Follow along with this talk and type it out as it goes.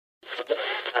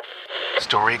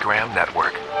Storygram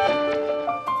Network.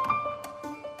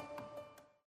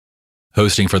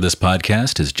 Hosting for this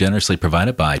podcast is generously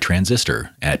provided by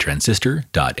Transistor at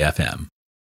transistor.fm.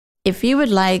 If you would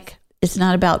like It's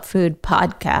Not About Food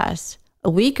podcast a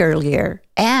week earlier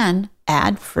and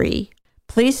ad-free,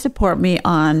 please support me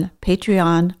on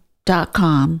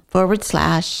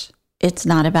patreon.com/It's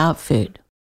Not About Food.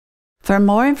 For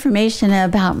more information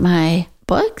about my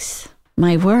books,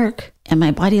 my work, and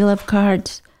my body love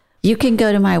cards, you can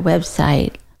go to my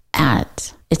website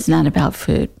at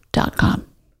itsnotaboutfood.com.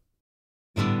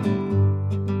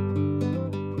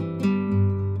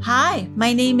 Hi,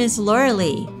 my name is Laura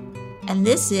Lee, and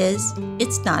this is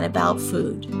It's Not About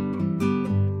Food.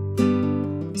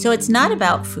 So it's not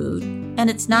about food, and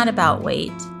it's not about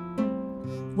weight.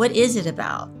 What is it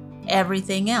about?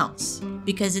 Everything else.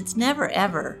 Because it's never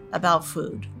ever about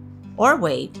food or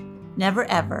weight. Never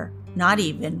ever. Not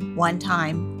even one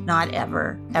time. Not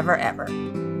ever. Ever, ever.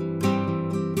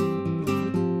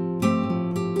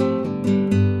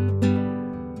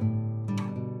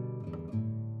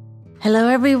 Hello,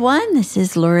 everyone. This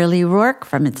is Laura Lee Rourke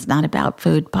from It's Not About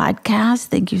Food podcast.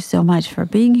 Thank you so much for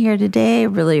being here today.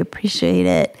 Really appreciate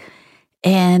it.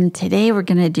 And today we're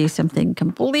going to do something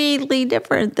completely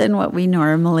different than what we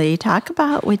normally talk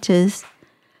about, which is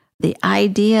the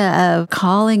idea of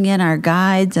calling in our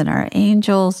guides and our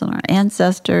angels and our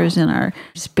ancestors and our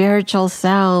spiritual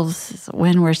selves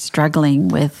when we're struggling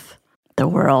with the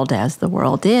world as the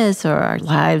world is, or our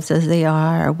lives as they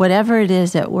are, or whatever it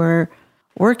is that we're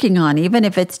working on, even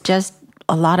if it's just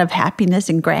a lot of happiness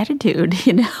and gratitude,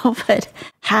 but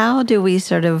how do we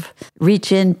sort of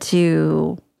reach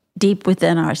into deep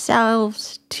within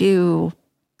ourselves to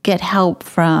get help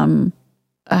from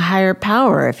a higher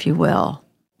power, if you will?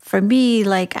 For me,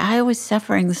 I was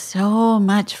suffering so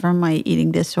much from my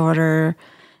eating disorder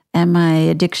and my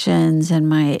addictions and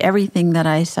my everything that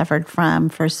I suffered from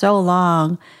for so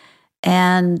long,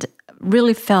 and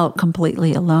really felt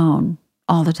completely alone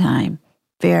all the time.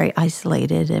 Very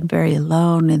isolated and very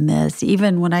alone in this.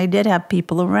 Even when I did have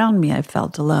people around me, I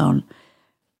felt alone.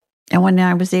 And when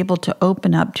I was able to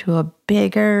open up to a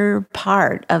bigger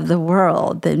part of the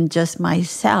world than just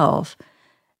myself,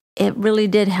 it really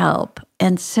did help.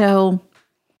 And so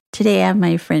today I have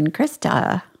my friend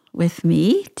Christa with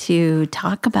me to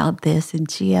talk about this. And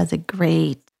she has a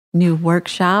great new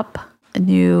workshop, a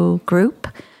new group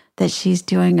that she's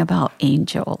doing about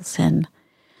angels. And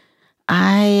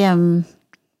I am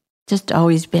just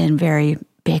always been very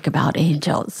big about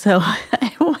angels. So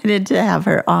I wanted to have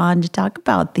her on to talk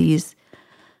about these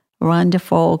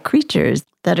wonderful creatures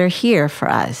that are here for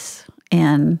us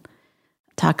and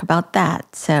talk about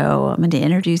that. So I'm going to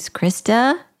introduce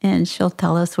Christa, and she'll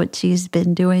tell us what she's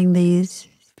been doing these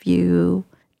few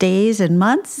days and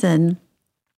months. And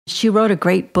she wrote a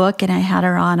great book, and I had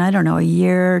her on, a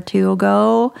year or two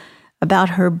ago about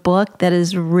her book that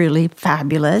is really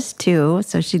fabulous too.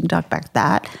 So she can talk about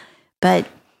that. But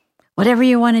whatever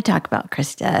you want to talk about,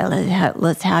 Christa,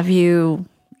 let's have you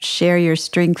share your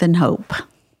strength and hope.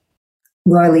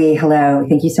 Laura Lee, hello.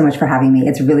 Thank you so much for having me.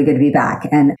 It's really good to be back.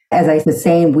 And as I was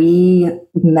saying, we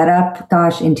met up,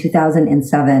 in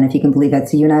 2007, if you can believe it.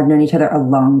 So you and I have known each other a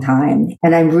long time.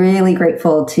 And I'm really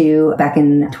grateful to back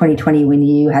in 2020 when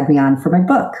you had me on for my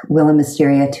book, Will and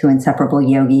Mysteria, Two Inseparable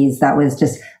Yogis. That was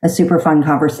just a super fun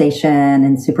conversation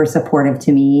and super supportive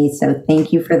to me. So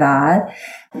thank you for that.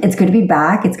 It's good to be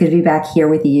back. It's good to be back here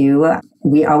with you.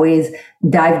 We always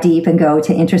dive deep and go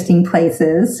to interesting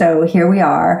places. So here we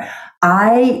are.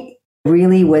 I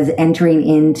really was entering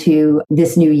into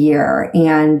this new year,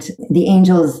 and the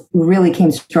angels really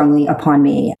came strongly upon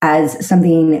me as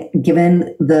something,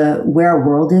 given where our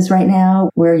world is right now.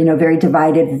 We're, very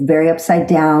divided, very upside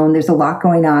down. There's a lot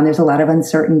going on. There's a lot of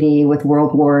uncertainty with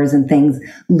world wars and things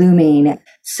looming.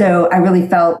 So I really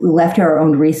felt left to our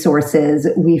own resources.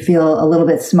 We feel a little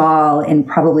bit small and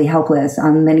probably helpless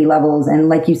on many levels. And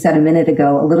like you said a minute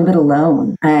ago, a little bit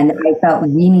alone. And I felt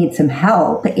we need some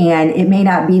help. And it may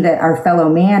not be that our fellow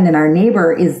man and our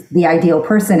neighbor is the ideal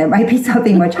person. It might be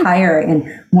something much higher and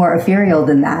more ethereal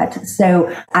than that.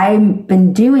 So I've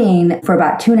been doing for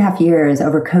about 2.5 years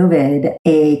over COVID,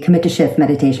 a commit to shift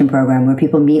meditation program where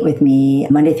people meet with me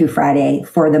Monday through Friday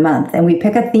for the month. And we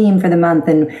pick a theme for the month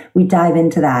and we dive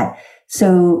into that.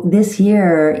 So this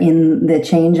year, in the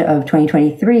change of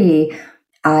 2023,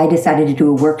 I decided to do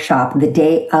a workshop the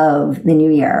day of the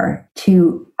new year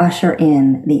to usher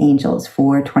in the angels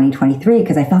for 2023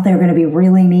 because I thought they were going to be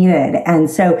really needed. And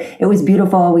so it was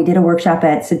beautiful. We did a workshop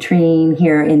at Citrine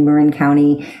here in Marin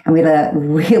County, and we had a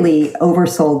really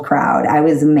oversold crowd. I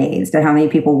was amazed at how many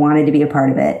people wanted to be a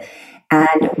part of it.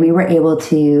 And we were able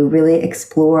to really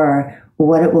explore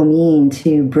what it will mean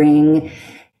to bring,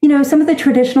 some of the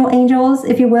traditional angels,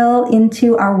 if you will,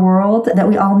 into our world that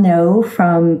we all know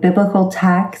from biblical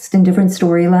text and different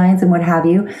storylines and what have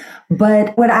you.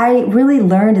 But what I really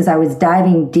learned as I was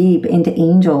diving deep into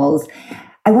angels,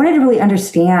 I wanted to really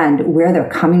understand where they're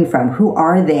coming from. Who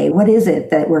are they? What is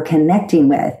it that we're connecting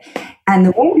with? And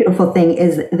the one beautiful thing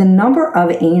is the number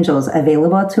of angels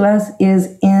available to us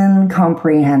is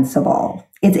incomprehensible.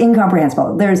 It's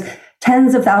incomprehensible. There's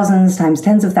tens of thousands times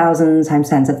tens of thousands times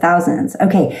tens of thousands.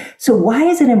 Okay, so why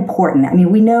is it important? I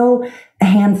mean, we know a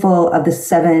handful of the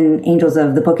 7 angels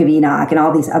of the Book of Enoch and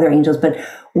all these other angels, but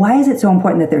why is it so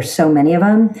important that there's so many of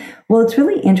them? Well, it's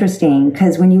really interesting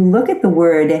because when you look at the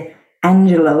word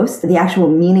angelos, the actual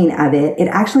meaning of it, it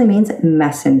actually means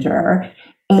messenger.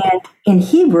 And in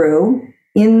Hebrew,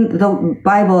 in the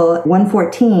Bible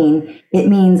 1:14, it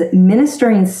means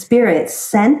ministering spirits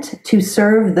sent to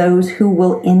serve those who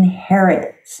will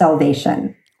inherit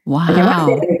salvation. Wow. Okay, I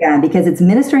want to say it again because it's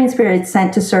ministering spirits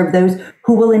sent to serve those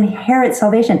who will inherit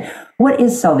salvation. What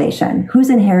is salvation? Who's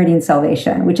inheriting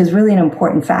salvation? Which is really an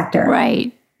important factor.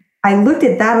 Right. I looked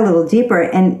at that a little deeper,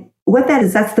 and what that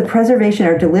is, that's the preservation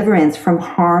or deliverance from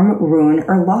harm, ruin,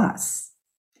 or loss.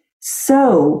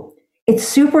 So it's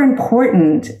super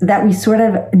important that we sort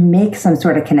of make some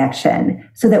sort of connection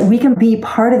so that we can be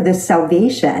part of this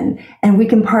salvation, and we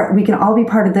can all be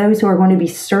part of those who are going to be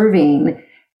serving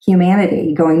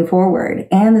humanity going forward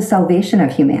and the salvation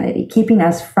of humanity, keeping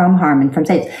us from harm and from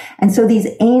Satan. And so these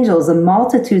angels, the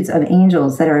multitudes of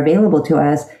angels that are available to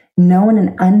us, known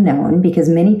and unknown, because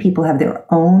many people have their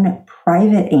own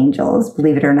private angels,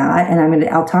 believe it or not, and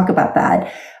I'll talk about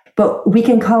that. But we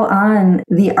can call on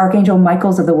the Archangel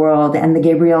Michaels of the world and the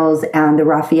Gabriels and the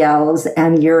Raphaels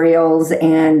and Uriels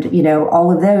and,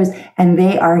 all of those. And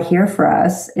they are here for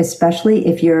us, especially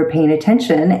if you're paying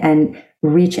attention and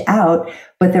reach out.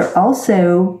 But there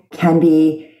also can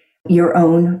be your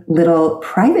own little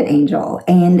private angel.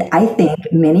 And I think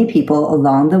many people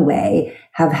along the way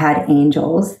have had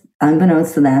angels,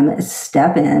 unbeknownst to them,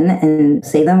 step in and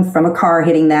save them from a car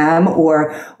hitting them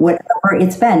or whatever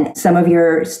it's been. Some of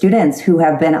your students who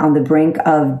have been on the brink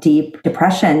of deep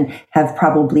depression have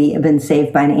probably been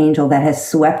saved by an angel that has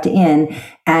swept in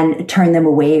and turned them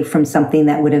away from something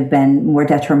that would have been more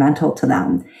detrimental to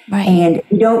them. Right. And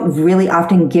you don't really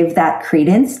often give that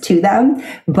credence to them,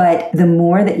 but the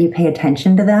more that you pay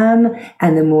attention to them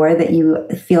and the more that you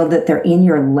feel that they're in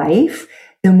your life,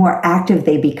 the more active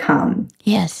they become.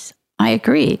 Yes, I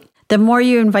agree. The more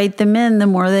you invite them in, the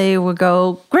more they will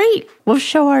go, great, we'll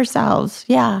show ourselves.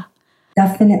 Yeah.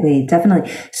 Definitely.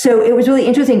 So it was really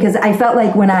interesting because I felt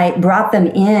like when I brought them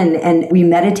in and we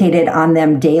meditated on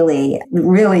them daily,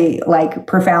 really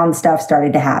profound stuff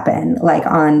started to happen,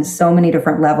 on so many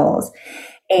different levels.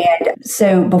 And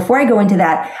so before I go into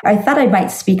that, I thought I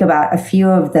might speak about a few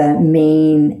of the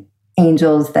main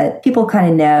angels that people kind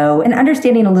of know and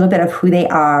understanding a little bit of who they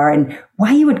are and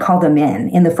why you would call them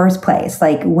in the first place.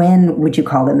 When would you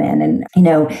call them in? And,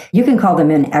 you can call them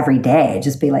in every day.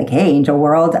 Just be like, hey, angel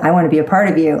world, I want to be a part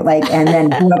of you. And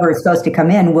then whoever is supposed to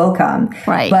come in will come.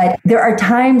 Right. But there are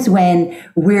times when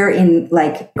we're in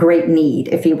great need,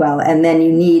 if you will. And then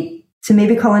you need to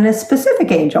maybe call in a specific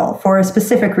angel for a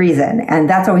specific reason. And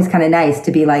that's always kind of nice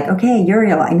to be like, okay,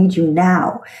 Uriel, I need you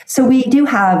now. So we do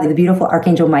have the beautiful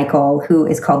Archangel Michael, who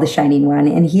is called the Shining One,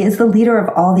 and he is the leader of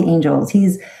all the angels.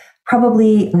 He's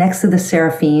probably next to the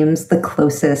seraphims, the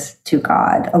closest to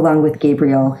God, along with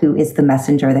Gabriel, who is the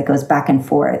messenger that goes back and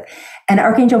forth. And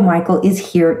Archangel Michael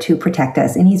is here to protect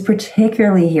us, and he's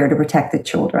particularly here to protect the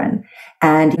children.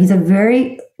 And he's a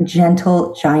very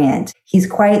gentle giant. He's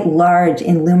quite large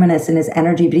and luminous in his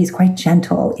energy, but he's quite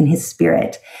gentle in his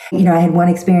spirit. I had one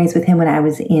experience with him when I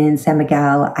was in San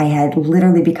Miguel. I had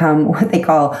literally become what they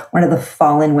call one of the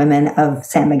fallen women of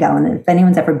San Miguel. And if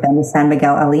anyone's ever been to San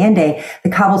Miguel Allende, the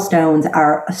cobblestones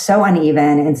are so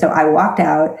uneven. And so I walked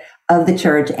out of the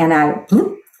church and I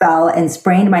fell and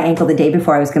sprained my ankle the day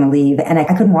before I was going to leave. And I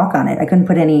couldn't walk on it. I couldn't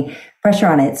put any pressure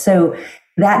on it. So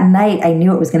that night, I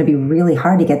knew it was going to be really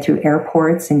hard to get through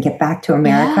airports and get back to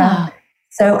America. Yeah.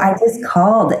 So I just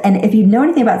called. And if you know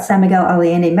anything about San Miguel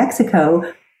Allende,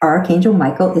 Mexico, Archangel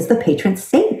Michael is the patron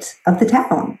saint of the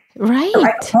town. Right. So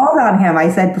I called on him.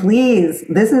 I said, please,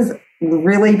 this is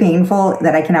really painful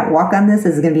that I cannot walk on this.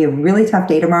 This is going to be a really tough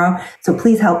day tomorrow. So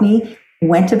please help me.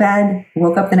 Went to bed,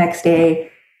 woke up the next day.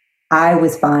 I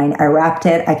was fine. I wrapped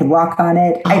it. I could walk on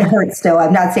it. It hurt still.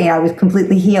 I'm not saying I was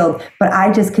completely healed, but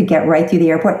I just could get right through the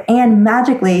airport. And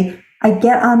magically, I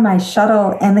get on my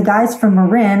shuttle and the guy's from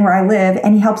Marin, where I live,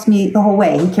 and he helps me the whole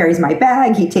way. He carries my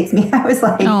bag. He takes me. I was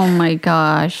like, oh my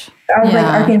gosh. I was like,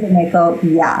 Archangel Michael,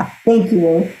 yeah. Thank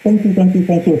you. Thank you, thank you,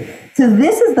 thank you. So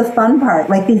this is the fun part.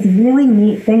 Like these really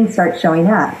neat things start showing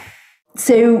up.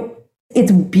 So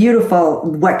it's beautiful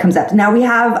what comes up. Now we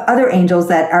have other angels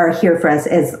that are here for us,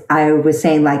 as I was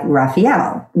saying, like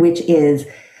Raphael, which is,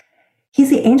 he's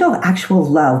the angel of actual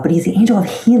love, but he's the angel of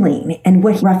healing. And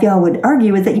what Raphael would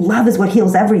argue is that love is what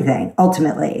heals everything,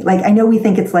 ultimately. Like, I know we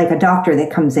think it's like a doctor that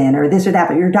comes in or this or that,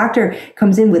 but your doctor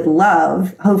comes in with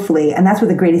love, hopefully, and that's where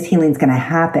the greatest healing is going to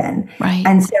happen. Right.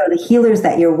 And so the healers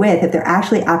that you're with, if they're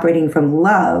actually operating from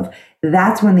love,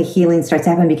 that's when the healing starts to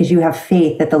happen because you have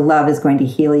faith that the love is going to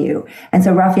heal you. And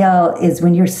so Raphael is,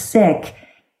 when you're sick,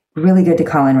 really good to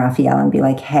call in Raphael and be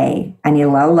like, hey, I need a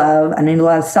lot of love. I need a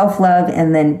lot of self-love,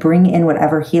 and then bring in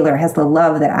whatever healer has the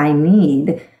love that I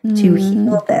need to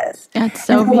heal this. That's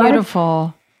so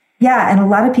beautiful. And a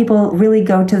lot of people really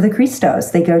go to the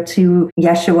Christos. They go to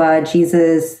Yeshua,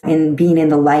 Jesus, and being in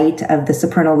the light of the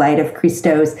supernal light of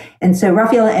Christos. And so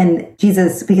Raphael and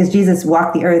Jesus, because Jesus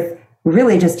walked the earth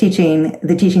really just teaching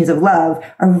the teachings of love,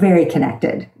 are very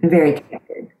connected, very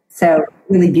connected. So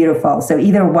really beautiful. So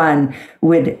either one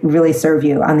would really serve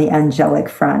you on the angelic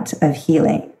front of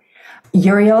healing.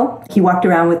 Uriel, he walked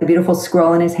around with a beautiful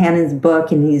scroll in his hand, his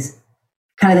book, and he's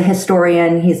kind of the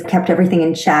historian. He's kept everything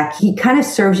in check. He kind of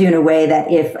serves you in a way that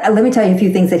let me tell you a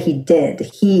few things that he did.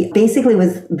 He basically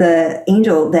was the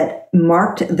angel that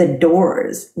marked the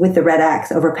doors with the red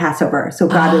X over Passover. So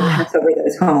God would pass over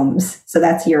those homes. So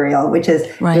that's Uriel, which is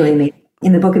really amazing.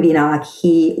 In the book of Enoch,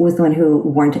 he was the one who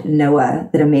warned Noah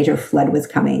that a major flood was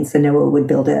coming. So Noah would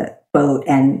build a boat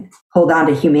and hold on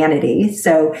to humanity.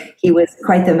 So he was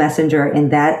quite the messenger in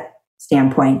that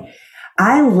standpoint.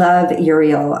 I love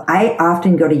Uriel. I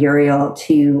often go to Uriel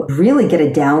to really get a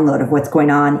download of what's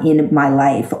going on in my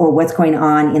life or what's going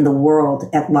on in the world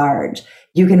at large.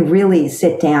 You can really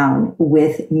sit down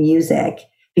with music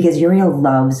because Uriel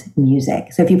loves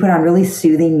music. So if you put on really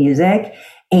soothing music,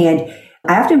 and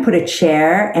I often put a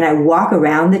chair and I walk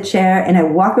around the chair, and I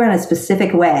walk around a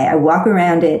specific way. I walk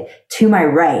around it to my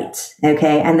right.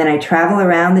 Okay. And then I travel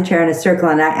around the chair in a circle,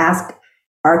 and I ask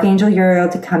Archangel Uriel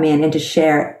to come in and to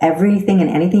share everything and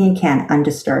anything he can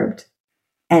undisturbed,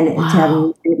 and to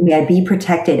have me be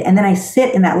protected. And then I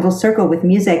sit in that little circle with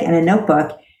music and a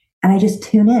notebook, and I just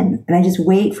tune in and I just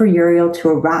wait for Uriel to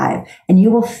arrive. And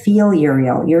you will feel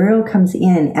Uriel. Uriel comes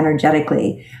in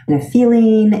energetically in a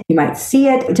feeling. You might see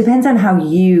it. It depends on how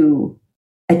you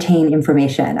attain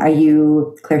information. Are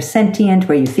you clairsentient,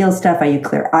 where you feel stuff? Are you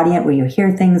clairaudient, where you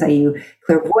hear things? Are you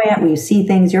clairvoyant, where you see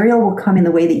things? Uriel will come in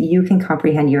the way that you can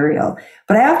comprehend Uriel.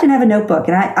 But I often have a notebook,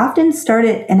 and I often start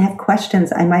it and have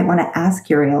questions I might want to ask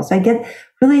Uriel. So I get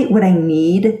really what I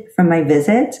need from my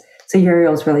visit. So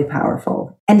Uriel is really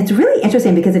powerful. And it's really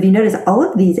interesting because if you notice, all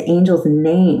of these angels'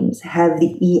 names have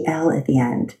the EL at the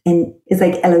end. And it's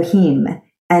like Elohim.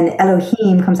 And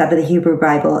Elohim comes out of the Hebrew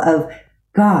Bible of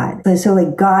God. So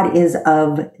like God is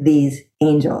of these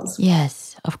angels.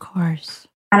 Yes, of course.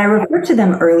 And I referred to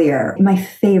them earlier, my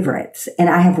favorites, and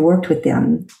I have worked with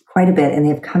them quite a bit, and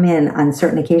they've come in on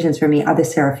certain occasions for me, are the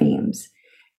seraphims.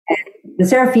 And the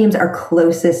seraphims are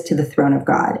closest to the throne of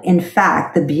God. In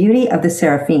fact, the beauty of the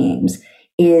seraphims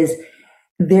is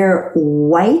their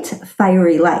white,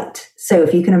 fiery light. So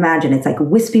if you can imagine, it's like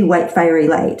wispy white, fiery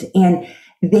light. And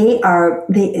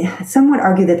some would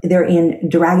argue that they're in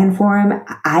dragon form.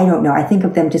 I don't know. I think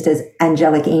of them just as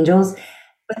angelic angels.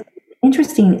 But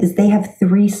interesting is they have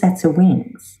 3 sets of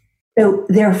wings. So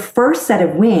their first set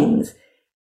of wings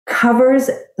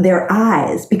covers their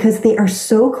eyes because they are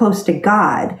so close to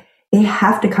God. They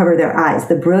have to cover their eyes.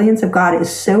 The brilliance of God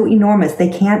is so enormous. They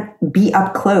can't be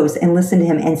up close and listen to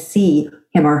him and see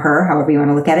him or her, however you want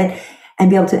to look at it,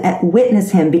 and be able to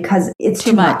witness him because it's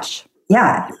too much.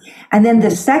 Yeah. And then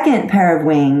the second pair of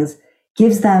wings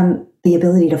gives them the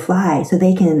ability to fly so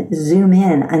they can zoom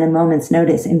in on a moment's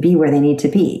notice and be where they need to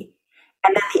be.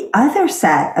 And then the other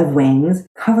set of wings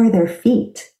cover their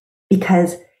feet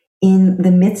because in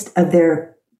the midst of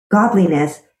their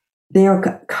godliness, they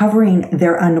are covering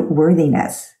their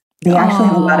unworthiness. They actually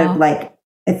have a lot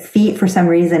of feet, for some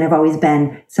reason, have always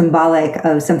been symbolic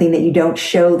of something that you don't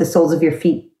show the soles of your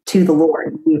feet to the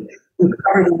Lord. You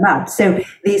cover them up. So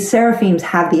these seraphims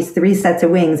have these 3 sets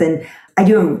of wings. And I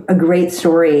do a great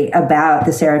story about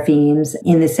the seraphims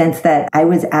in the sense that I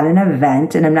was at an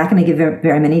event, and I'm not going to give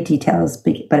very many details,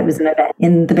 but it was an event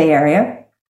in the Bay Area,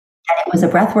 and it was a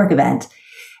breathwork event.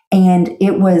 And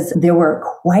there were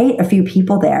quite a few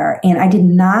people there, and I did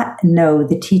not know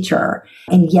the teacher.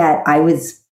 And yet I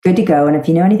was good to go. And if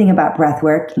you know anything about breath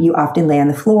work, you often lay on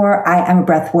the floor. I'm a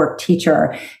breath work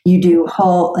teacher. You do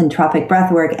whole entropic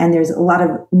breath work, and there's a lot of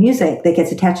music that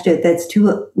gets attached to it that's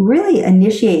to really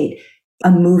initiate a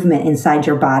movement inside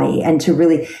your body and to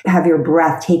really have your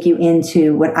breath take you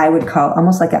into what I would call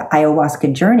almost like an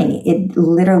ayahuasca journey. It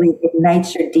literally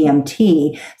ignites your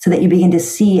DMT so that you begin to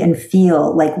see and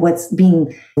feel like what's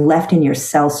being left in your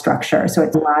cell structure. So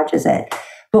it lodges it.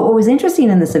 But what was interesting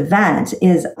in this event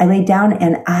is I laid down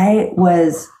and I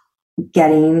was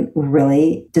getting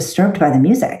really disturbed by the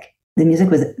music. The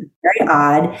music was very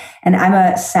odd, and I'm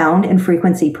a sound and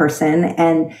frequency person,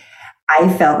 and I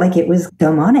felt like it was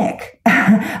demonic.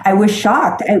 I was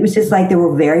shocked. It was just like there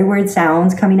were very weird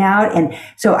sounds coming out. And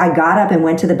so I got up and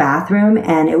went to the bathroom,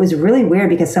 and it was really weird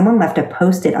because someone left a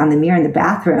Post-it on the mirror in the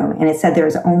bathroom and it said,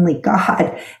 "There's only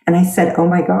God." And I said, "Oh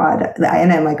my God."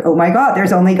 And I'm like, "Oh my God,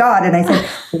 there's only God." And I said,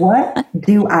 "What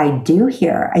do I do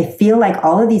here? I feel like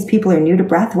all of these people are new to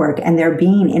breath work and they're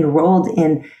being enrolled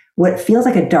in what feels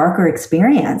like a darker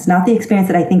experience, not the experience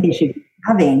that I think they should be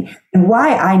having." And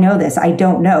why I know this, I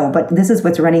don't know, but this is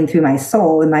what's running through my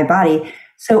soul and my body.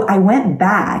 So I went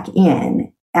back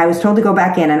in. I was told to go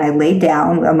back in, and I laid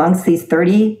down amongst these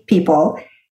 30 people,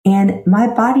 and my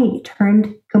body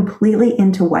turned completely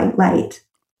into white light.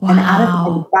 Wow. And out of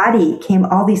my body came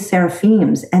all these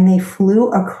seraphims, and they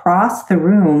flew across the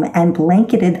room and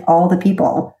blanketed all the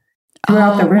people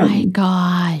throughout the room. Oh my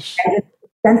gosh. I just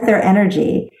sensed their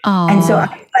energy. Oh. And so I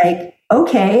was like,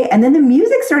 okay. And then the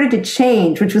music started to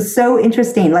change, which was so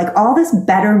interesting. Like all this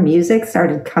better music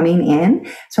started coming in.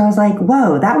 So I was like,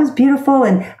 whoa, that was beautiful.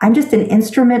 And I'm just an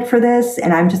instrument for this.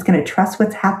 And I'm just going to trust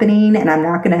what's happening. And I'm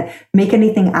not going to make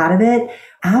anything out of it.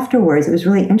 Afterwards, it was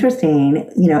really interesting.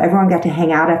 You know, everyone got to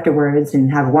hang out afterwards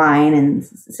and have wine and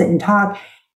sit and talk.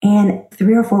 And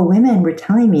 3 or 4 women were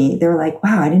telling me, they were like,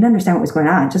 wow, I didn't understand what was going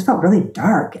on. It just felt really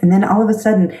dark. And then all of a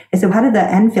sudden, I said, how did the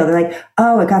end feel? They're like,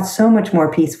 oh, it got so much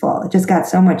more peaceful. It just got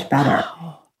so much better.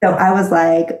 Wow. So I was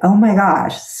like, oh my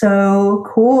gosh, so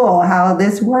cool how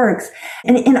this works.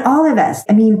 And in all of us,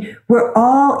 I mean, we're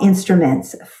all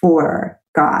instruments for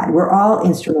God. We're all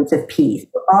instruments of peace.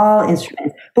 We're all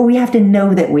instruments, but we have to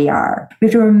know that we are. We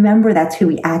have to remember that's who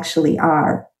we actually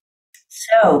are.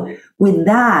 So with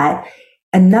that,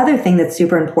 another thing that's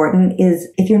super important is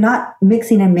if you're not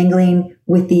mixing and mingling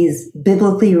with these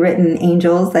biblically written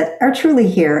angels that are truly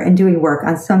here and doing work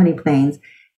on so many planes,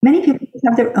 many people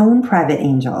have their own private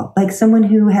angel, like someone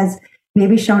who has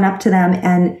maybe shown up to them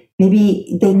and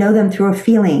maybe they know them through a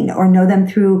feeling or know them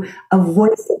through a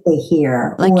voice that they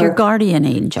hear. Like your guardian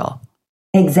angel.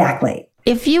 Exactly.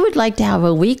 If you would like to have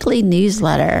a weekly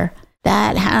newsletter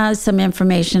that has some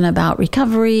information about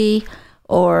recovery,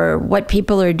 or what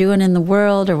people are doing in the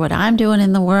world, or what I'm doing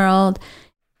in the world,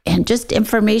 and just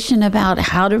information about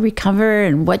how to recover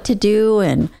and what to do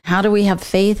and how do we have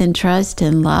faith and trust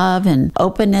and love and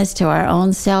openness to our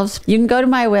own selves, you can go to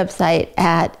my website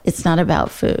at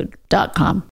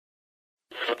itsnotaboutfood.com.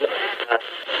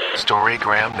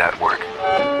 Storygram Network.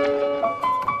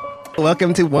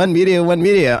 Welcome to One Media, One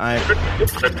Media.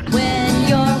 When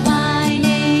you're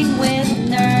whining with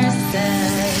nurses.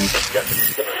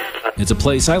 It's a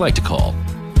place I like to call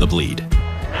The Bleed.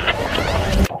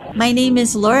 My name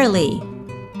is Laura Lee,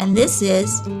 and this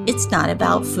is It's Not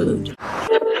About Food.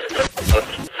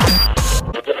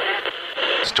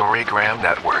 Storygram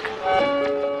Network.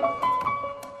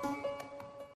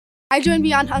 I joined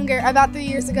Beyond Hunger about 3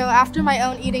 years ago after my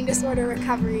own eating disorder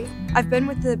recovery. I've been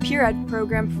with the Peer Ed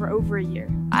program for over a year.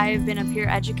 I've been a peer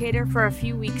educator for a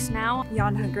few weeks now.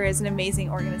 Beyond Hunger is an amazing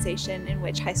organization in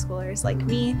which high schoolers like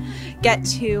me get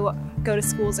to go to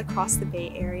schools across the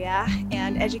Bay Area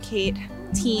and educate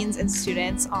teens and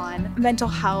students on mental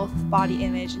health, body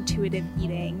image, intuitive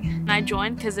eating. I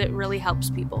joined because it really helps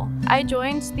people. I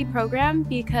joined the program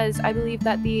because I believe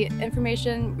that the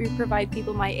information we provide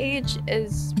people my age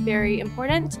is very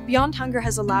important. Beyond Hunger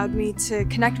has allowed me to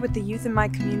connect with the youth in my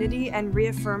community and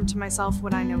reaffirm to myself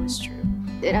what I know is true.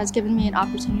 It has given me an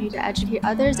opportunity to educate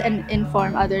others and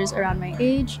inform others around my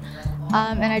age.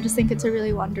 And I just think it's a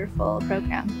really wonderful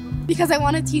program. Because I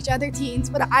want to teach other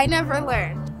teens what I never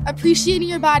learned. Appreciating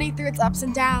your body through its ups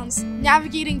and downs,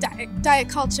 navigating diet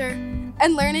culture,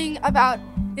 and learning about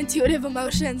intuitive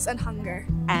emotions and hunger.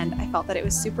 And I felt that it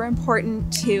was super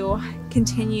important to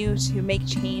continue to make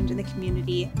change in the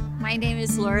community. My name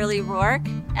is Laura Lee Rourke,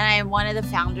 and I am one of the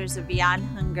founders of Beyond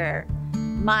Hunger.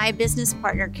 My business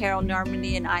partner, Carol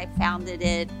Normandy, and I founded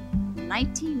it in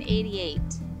 1988.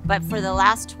 But for the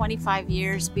last 25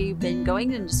 years, we've been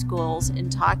going into schools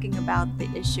and talking about the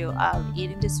issue of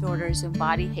eating disorders and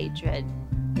body hatred.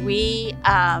 We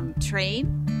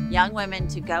train young women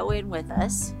to go in with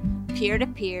us, peer to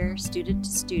peer, student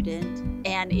to student,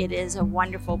 and it is a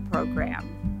wonderful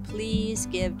program. Please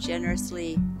give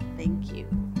generously. Thank you.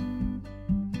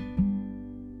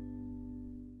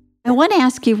 I want to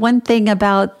ask you one thing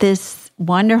about this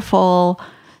wonderful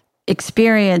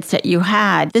experience that you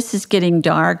had. This is getting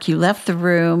dark. You left the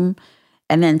room,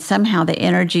 and then somehow the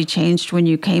energy changed when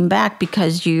you came back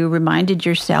because you reminded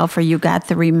yourself, or you got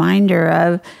the reminder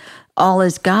of all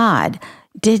is God.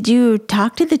 Did you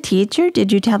talk to the teacher?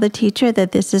 Did you tell the teacher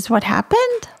that this is what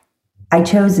happened? I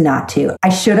chose not to. I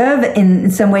should have in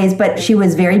some ways, but she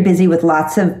was very busy with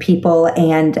lots of people.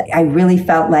 And I really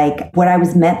felt like what I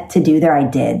was meant to do there, I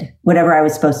did. Whatever I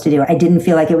was supposed to do. I didn't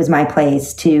feel like it was my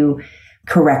place to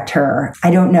correct her.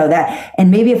 I don't know that.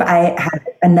 And maybe if I had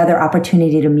another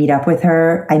opportunity to meet up with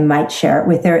her, I might share it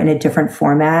with her in a different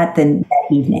format than that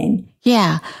evening.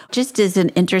 Yeah, just as an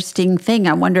interesting thing.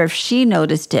 I wonder if she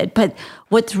noticed it. But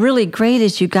what's really great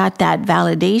is you got that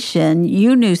validation.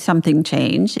 You knew something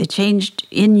changed. It changed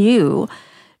in you.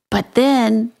 But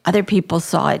then other people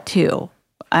saw it too.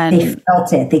 And they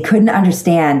felt it. They couldn't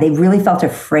understand. They really felt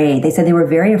afraid. They said they were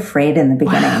very afraid in the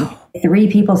beginning. Wow.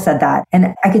 3 people said that.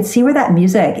 And I could see where that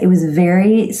music, it was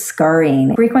very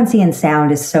scarring. Frequency and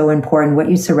sound is so important. What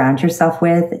you surround yourself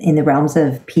with in the realms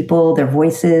of people, their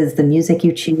voices, the music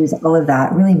you choose, all of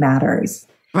that really matters.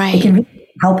 Right. It can really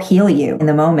help heal you in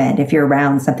the moment if you're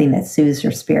around something that soothes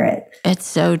your spirit. It's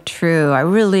so true. I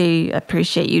really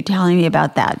appreciate you telling me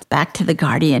about that. Back to the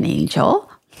guardian angel.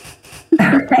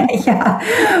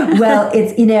 Yeah. Well,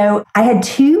 it's, I had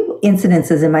 2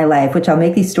 incidences in my life, which I'll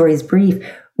make these stories brief,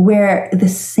 where the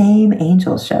same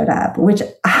angel showed up, which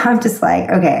I'm just like,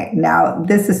 okay, now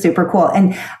this is super cool.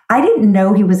 And I didn't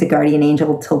know he was a guardian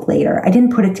angel till later. I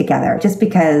didn't put it together just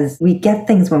because we get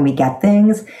things when we get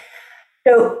things.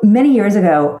 So many years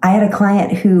ago, I had a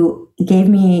client who gave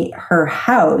me her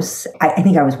house. I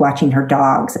think I was watching her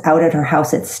dogs out at her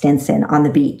house at Stinson on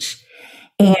the beach.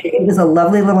 And it was a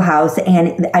lovely little house.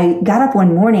 And I got up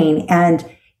one morning and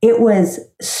it was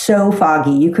so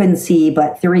foggy. You couldn't see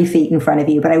but 3 feet in front of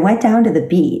you. But I went down to the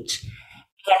beach.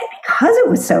 And because it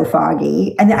was so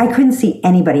foggy, and I couldn't see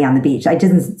anybody on the beach. I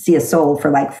didn't see a soul for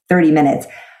like 30 minutes.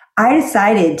 I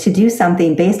decided to do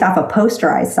something based off a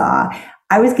poster I saw.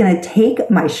 I was going to take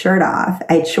my shirt off.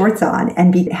 I had shorts on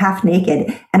and be half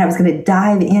naked. And I was going to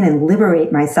dive in and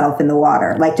liberate myself in the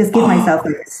water. Like just give myself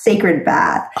a sacred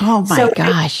bath. Oh my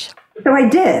gosh. So I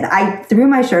did. I threw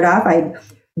my shirt off. I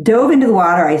dove into the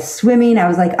water. I was swimming. I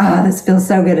was like, oh, this feels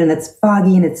so good. And it's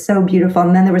foggy and it's so beautiful.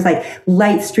 And then there was like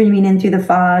light streaming in through the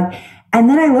fog. And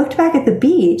then I looked back at the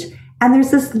beach and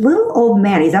there's this little old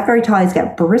man. He's not very tall. He's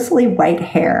got bristly white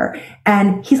hair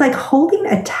and he's like holding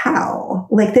a towel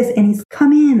like this. And he's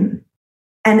come in.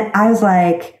 And I was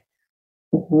like,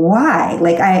 why?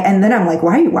 And then I'm like,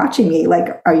 why are you watching me?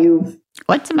 Like,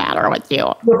 what's the matter with you?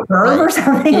 Or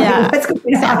something? Yeah, like, what's going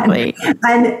exactly. on?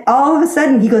 And all of a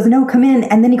sudden he goes, no, come in.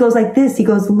 And then he goes like this. He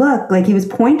goes, look, like he was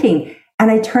pointing. And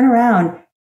I turn around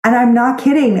and I'm not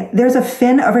kidding. There's a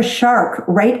fin of a shark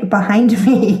right behind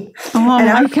me. Oh and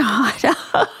my God.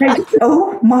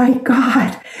 Oh my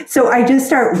God. So I just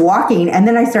start walking and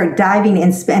then I start diving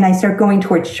and I start going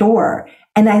towards shore.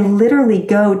 And I literally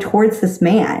go towards this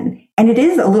man. And it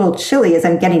is a little chilly as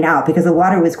I'm getting out because the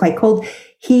water was quite cold.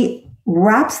 He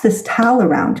wraps this towel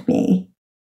around me.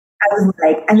 I was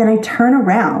like, and then I turn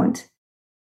around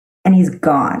and he's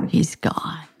gone. He's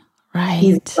gone. Right.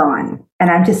 He's gone. And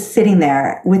I'm just sitting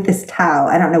there with this towel.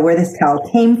 I don't know where this towel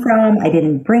came from. I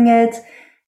didn't bring it.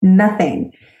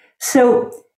 Nothing.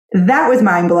 So that was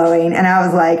mind blowing. And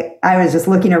I was just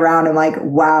looking around and like,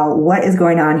 wow, what is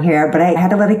going on here? But I had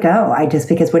to let it go. I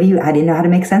didn't know how to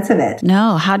make sense of it.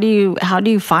 No. How do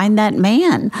you find that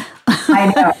man?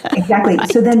 I know. Exactly.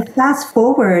 So then fast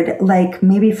forward, like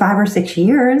maybe 5 or 6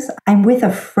 years, I'm with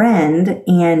a friend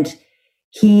and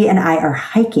he and I are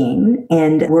hiking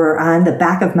and we're on the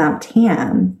back of Mount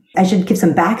Tam. I should give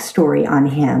some backstory on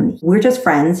him. We're just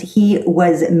friends. He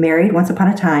was married once upon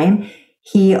a time.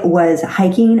 He was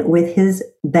hiking with his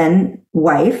then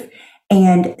wife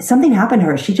and something happened to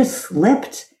her. She just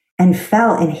slipped and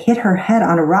fell and hit her head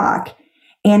on a rock.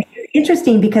 And it's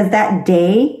interesting because that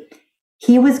day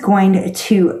he was going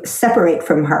to separate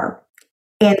from her.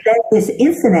 And then this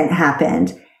incident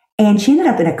happened and she ended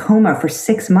up in a coma for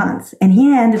 6 months. And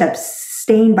he ended up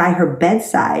staying by her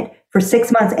bedside for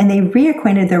 6 months and they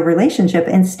reacquainted their relationship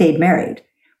and stayed married,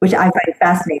 which I find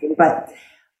fascinating. But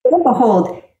lo and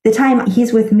behold, the time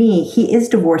he's with me, he is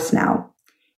divorced now.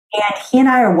 And he and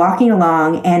I are walking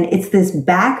along and it's this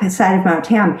back side of Mount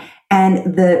Tam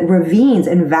and the ravines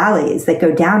and valleys that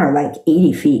go down are like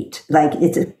 80 feet. Like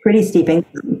it's a pretty steep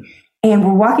incline. And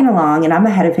we're walking along and I'm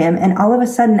ahead of him. And all of a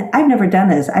sudden, I've never done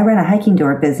this. I ran a hiking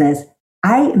door business.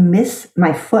 I miss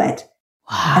my foot.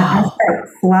 Wow. And I start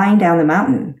flying down the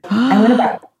mountain. I went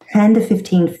about 10 to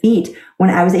 15 feet when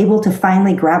I was able to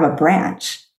finally grab a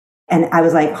branch. And I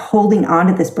was like holding on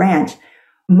to this branch.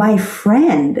 My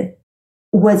friend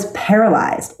was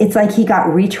paralyzed. It's like he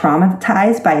got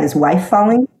re-traumatized by his wife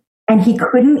falling and he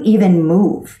couldn't even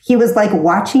move. He was like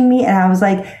watching me and I was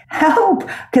like, help,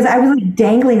 because I was like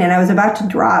dangling and I was about to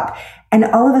drop. And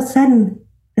all of a sudden,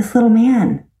 this little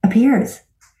man appears.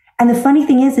 And the funny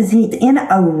thing is he's in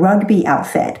a rugby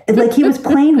outfit. Like he was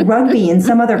playing rugby in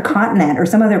some other continent or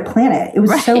some other planet. It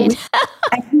was so weird.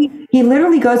 And he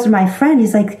literally goes to my friend.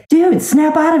 He's like, dude,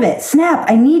 snap out of it. Snap.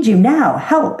 I need you now.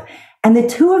 Help. And the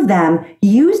two of them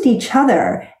used each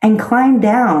other and climbed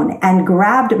down and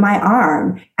grabbed my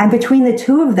arm. And between the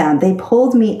two of them, they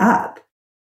pulled me up.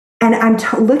 And I'm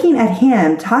looking at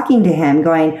him, talking to him,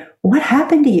 going, what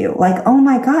happened to you? Like, oh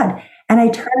my God. And I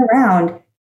turn around,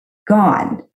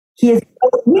 gone. You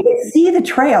can see the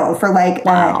trail for like,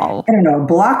 wow. I don't know, a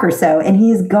block or so, and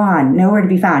he's gone, nowhere to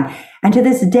be found. And to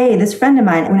this day, this friend of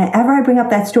mine, whenever I bring up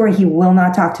that story, he will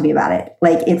not talk to me about it.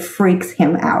 Like it freaks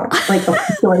him out. Like the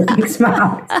whole story freaks him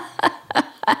out.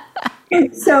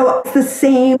 So it's the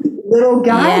same little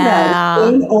guy, the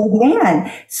same old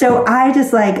man. So I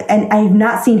just like, and I've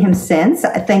not seen him since.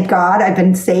 Thank God I've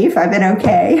been safe. I've been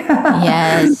okay.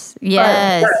 Yes.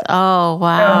 Oh,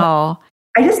 wow.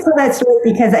 I just tell that story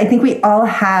because I think we all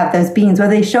have those beings,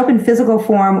 whether they show up in physical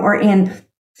form or in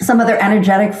some other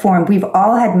energetic form. We've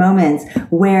all had moments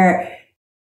where,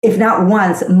 if not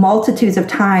once, multitudes of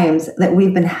times that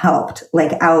we've been helped,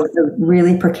 like out of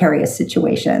really precarious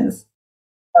situations.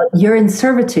 You're in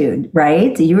servitude,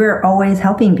 right? You're always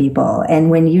helping people. And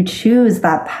when you choose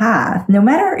that path, no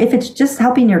matter if it's just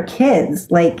helping your kids,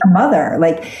 like a mother,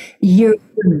 like you're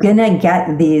going to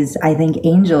get these, I think,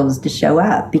 angels to show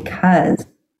up because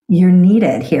you're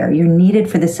needed here. You're needed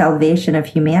for the salvation of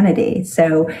humanity.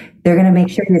 So they're going to make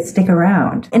sure you stick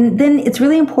around. And then it's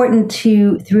really important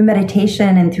to, through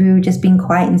meditation and through just being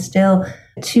quiet and still,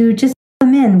 to just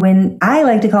them in when I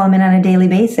like to call them in on a daily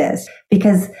basis,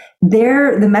 because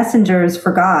they're the messengers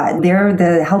for God. They're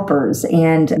the helpers,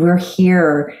 and we're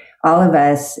here, all of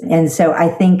us. And so I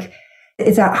think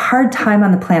it's a hard time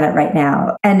on the planet right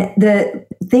now. And the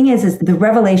thing is the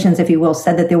revelations, if you will,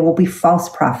 said that there will be false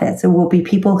prophets. There will be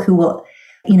people who will,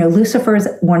 Lucifer is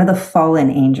one of the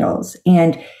fallen angels,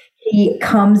 and he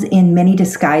comes in many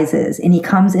disguises, and he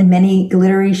comes in many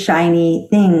glittery, shiny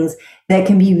things that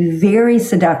can be very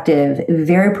seductive,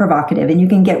 very provocative, and you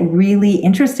can get really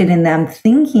interested in them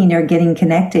thinking you're getting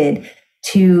connected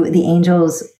to the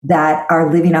angels that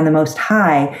are living on the Most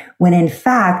High, when in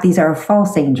fact, these are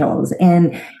false angels.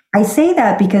 And I say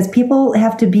that because people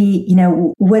have to be,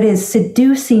 what is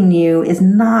seducing you is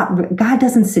not, God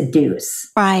doesn't seduce.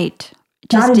 Right.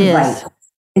 Just is.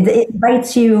 It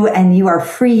invites you, and you are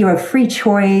free. You have free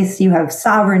choice. You have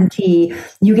sovereignty.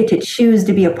 You get to choose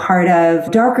to be a part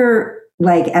of. Darker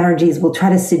energies will try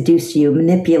to seduce you,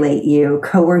 manipulate you,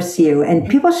 coerce you. And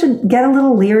people should get a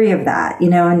little leery of that,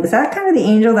 and is that kind of the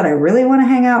angel that I really want to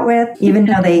hang out with? Even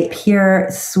though they appear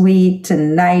sweet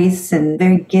and nice and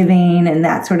very giving and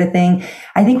that sort of thing.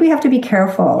 I think we have to be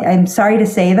careful. I'm sorry to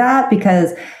say that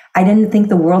because I didn't think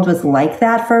the world was like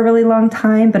that for a really long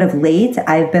time. But of late,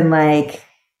 I've been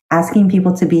asking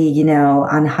people to be,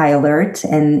 on high alert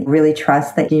and really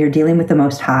trust that you're dealing with the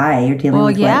Most High. You're dealing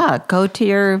with go to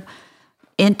your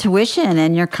intuition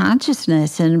and your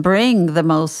consciousness and bring the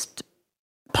most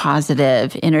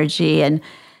positive energy. And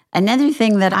another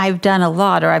thing that I've done a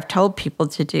lot, or I've told people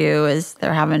to do, is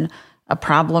they're having a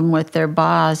problem with their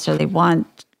boss, or they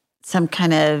want some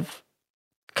kind of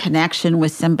connection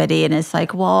with somebody. And it's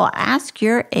like, well, ask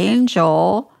your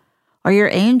angel or your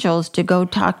angels to go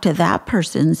talk to that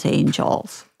person's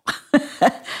angels.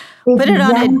 Put it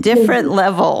on a different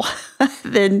level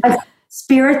than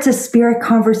spirit to spirit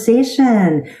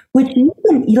conversation, which you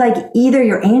can, either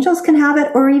your angels can have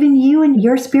it, or even you and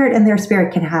your spirit and their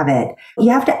spirit can have it.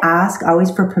 You have to ask always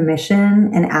for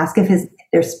permission and ask if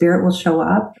their spirit will show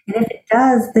up. And if it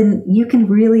does, then you can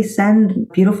really send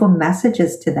beautiful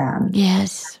messages to them.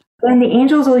 Yes. And the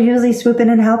angels will usually swoop in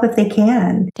and help if they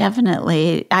can.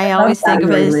 Definitely. I always think of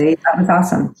it as that was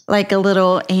awesome. Like a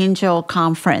little angel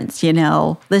conference,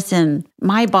 Listen,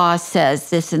 my boss says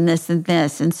this and this and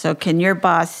this. And so can your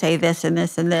boss say this and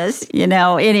this and this?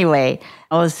 Anyway,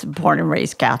 I was born and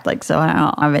raised Catholic, so I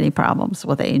don't have any problems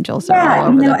with angels. Yeah, all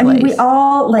over the place. we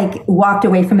all walked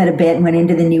away from it a bit and went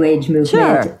into the New Age movement.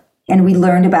 Sure. And we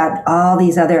learned about all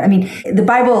these other, the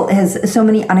Bible has so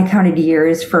many unaccounted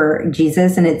years for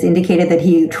Jesus, and it's indicated that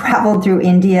he traveled through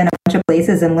India and a bunch of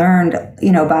places and learned,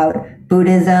 about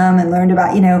Buddhism and learned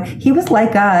about, he was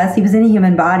like us. He was in a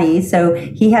human body. So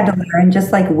he had to learn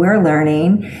just like we're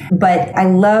learning. But I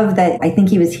love that. I think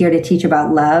he was here to teach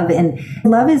about love. And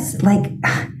love is like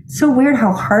so weird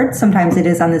how hard sometimes it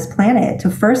is on this planet to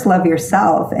first love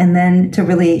yourself and then to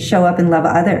really show up and love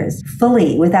others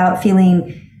fully without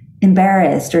feeling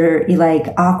embarrassed or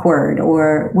like awkward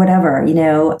or whatever,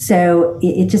 So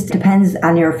it just depends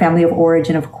on your family of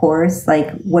origin, of course,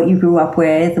 like what you grew up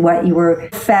with, what you were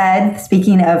fed.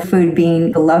 Speaking of food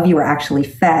being the love you were actually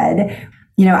fed.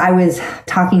 I was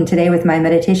talking today with my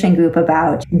meditation group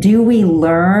about, do we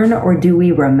learn or do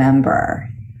we remember?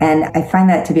 And I find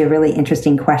that to be a really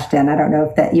interesting question. I don't know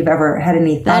if that you've ever had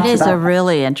any thoughts about that. That is a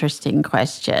really interesting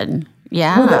question.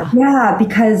 Yeah. Well, yeah,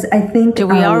 because I think... Do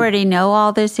we already know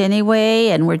all this anyway,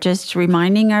 and we're just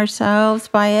reminding ourselves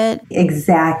by it?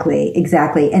 Exactly.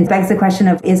 And it begs the question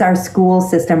of, is our school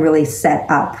system really set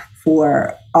up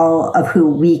for all of who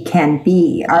we can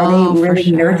be? Are they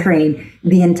really nurturing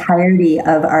the entirety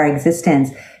of our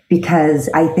existence? Because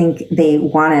I think they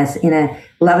want us a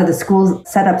lot of the school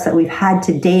setups that we've had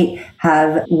to date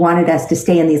have wanted us to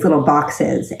stay in these little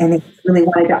boxes. And they really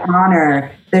wanted to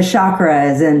honor the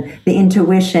chakras and the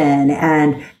intuition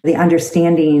and the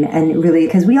understanding. And really,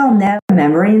 because we all know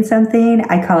remembering something,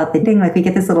 I call it the ding. Like we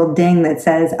get this little ding that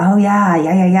says, oh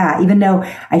yeah. Even though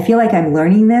I feel like I'm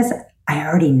learning this, I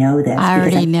already know this. I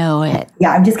already know it.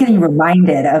 Yeah, I'm just getting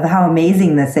reminded of how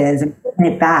amazing this is and putting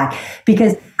it back.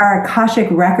 Because our Akashic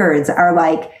records are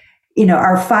like,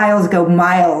 our files go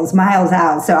miles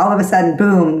out. So all of a sudden,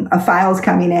 boom, a file's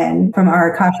coming in from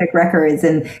our Akashic records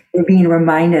and we're being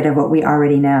reminded of what we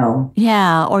already know.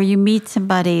 Yeah, or you meet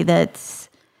somebody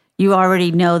you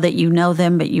already know that you know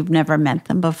them, but you've never met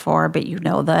them before, but you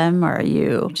know them, or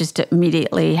you just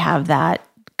immediately have that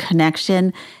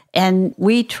connection. And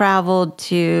we traveled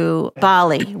to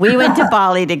Bali. We went to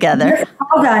Bali together.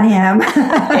 Hold on him.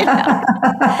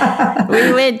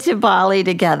 We went to Bali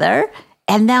together.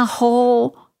 And that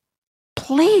whole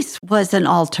place was an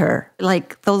altar,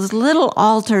 like those little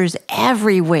altars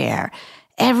everywhere,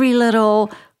 every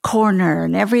little corner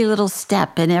and every little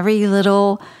step and every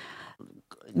little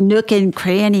nook and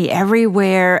cranny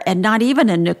everywhere. And not even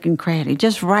a nook and cranny,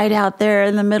 just right out there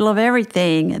in the middle of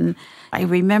everything. And I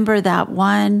remember that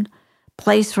one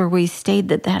place where we stayed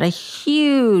that had a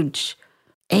huge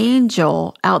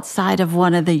angel outside of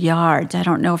one of the yards. I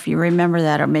don't know if you remember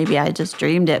that, or maybe I just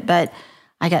dreamed it, but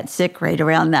I got sick right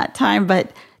around that time.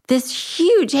 But this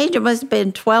huge angel must have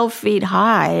been 12 feet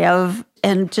high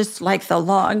and just like the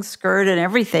long skirt and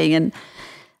everything. And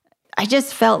I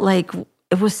just felt like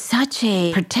it was such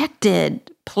a protected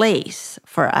place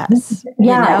for us.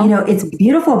 Yeah, it's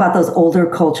beautiful about those older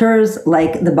cultures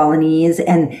like the Balinese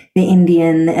and the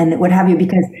Indian and what have you,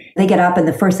 because they get up and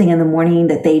the first thing in the morning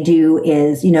that they do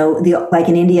is, like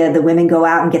in India, the women go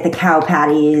out and get the cow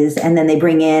patties and then they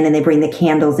bring the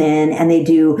candles in and they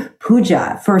do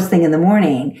puja first thing in the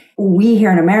morning. We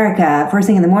here in America, first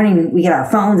thing in the morning, we get our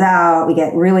phones out, we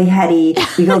get really heady,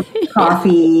 we go get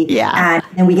coffee, and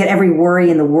then we get every worry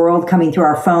in the world coming through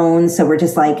our phones. So we're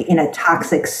just like in a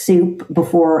toxic soup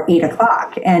before 8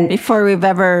 o'clock. And before we've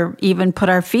ever even put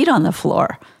our feet on the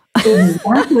floor.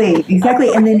 Exactly.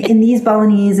 And then in these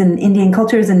Balinese and Indian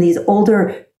cultures and these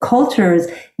older cultures,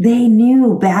 they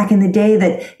knew back in the day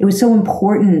that it was so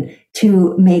important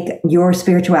to make your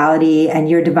spirituality and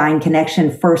your divine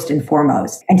connection first and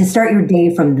foremost, and to start your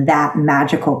day from that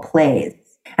magical place.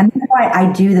 And that's why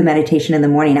I do the meditation in the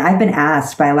morning. I've been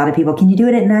asked by a lot of people, can you do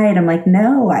it at night? I'm like,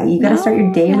 no, you got to start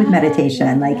your day with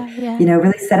meditation.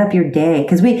 Really set up your day.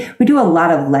 Because we do a lot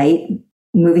of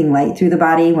moving light through the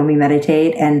body when we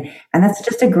meditate. And that's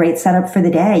just a great setup for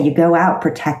the day. You go out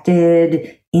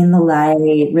protected, in the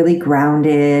light, really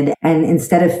grounded. And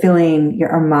instead of filling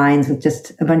our minds with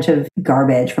just a bunch of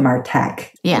garbage from our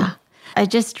tech. Yeah. I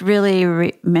just really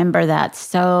remember that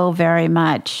so very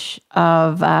much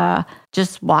of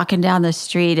just walking down the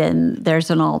street and there's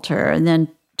an altar, and then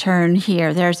turn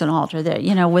here, there's an altar there,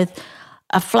 with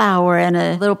a flower and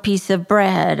a little piece of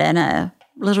bread and a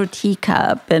little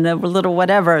teacup and a little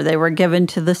whatever they were given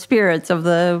to the spirits of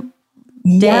the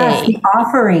day. Yes, the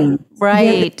offering.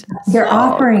 Right. Their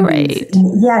offerings. Great.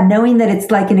 Yeah, knowing that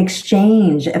it's like an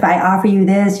exchange. If I offer you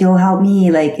this, you'll help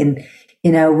me.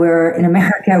 We're in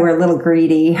America, we're a little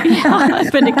greedy. I'm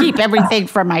going to keep everything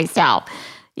for myself.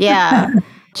 Yeah.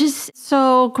 Just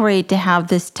so great to have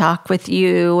this talk with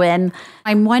you. And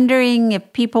I'm wondering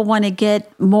if people want to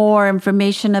get more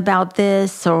information about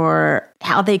this or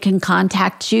how they can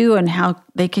contact you and how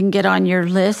they can get on your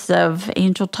list of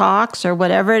angel talks or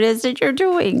whatever it is that you're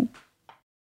doing.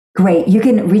 Great. You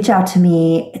can reach out to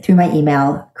me through my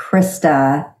email,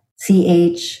 Christa,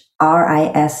 CHRISTA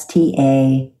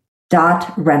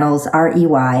 .Reynolds,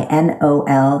 REYNOLDS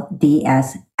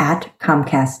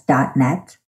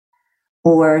 @comcast.net.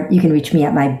 Or you can reach me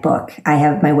at my book. I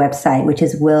have my website, which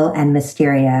is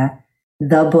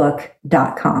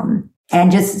willandmysteria.thebook.com.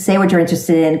 And just say what you're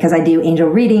interested in, because I do angel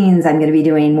readings. I'm going to be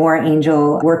doing more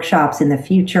angel workshops in the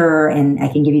future, and I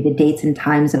can give you the dates and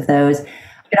times of those. You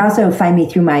can also find me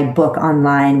through my book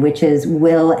online, which is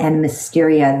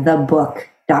willandmysteria.thebook.com.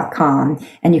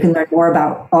 And you can learn more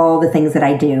about all the things that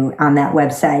I do on that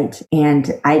website.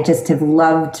 And I just have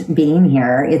loved being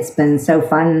here. It's been so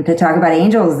fun to talk about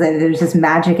angels. There's just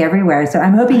magic everywhere. So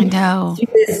I'm hoping through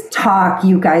this talk,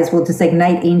 you guys will just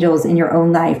ignite angels in your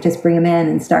own life. Just bring them in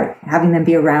and start having them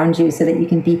be around you so that you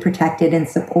can be protected and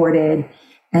supported,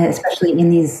 and especially in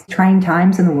these trying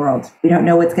times in the world. We don't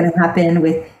know what's going to happen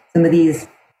with some of these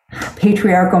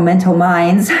patriarchal mental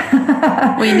minds.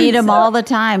 We need them all the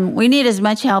time. We need as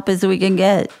much help as we can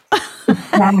get.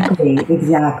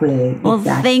 Exactly. Well,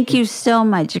 thank you so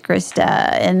much,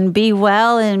 Christa, and be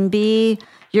well and be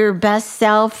your best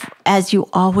self as you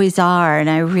always are. And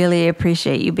I really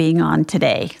appreciate you being on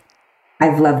today.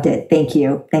 I've loved it. Thank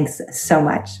you. Thanks so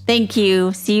much. Thank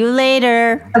you. See you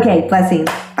later. Okay. Blessings.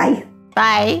 Bye.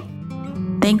 Bye.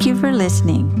 Thank you for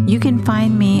listening. You can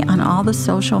find me on all the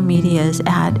social medias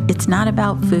at It's Not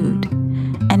About Food.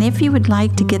 And if you would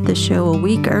like to get the show a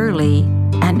week early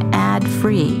and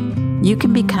ad-free, you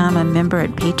can become a member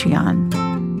at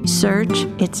Patreon. Search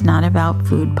It's Not About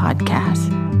Food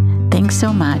podcast. Thanks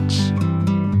so much.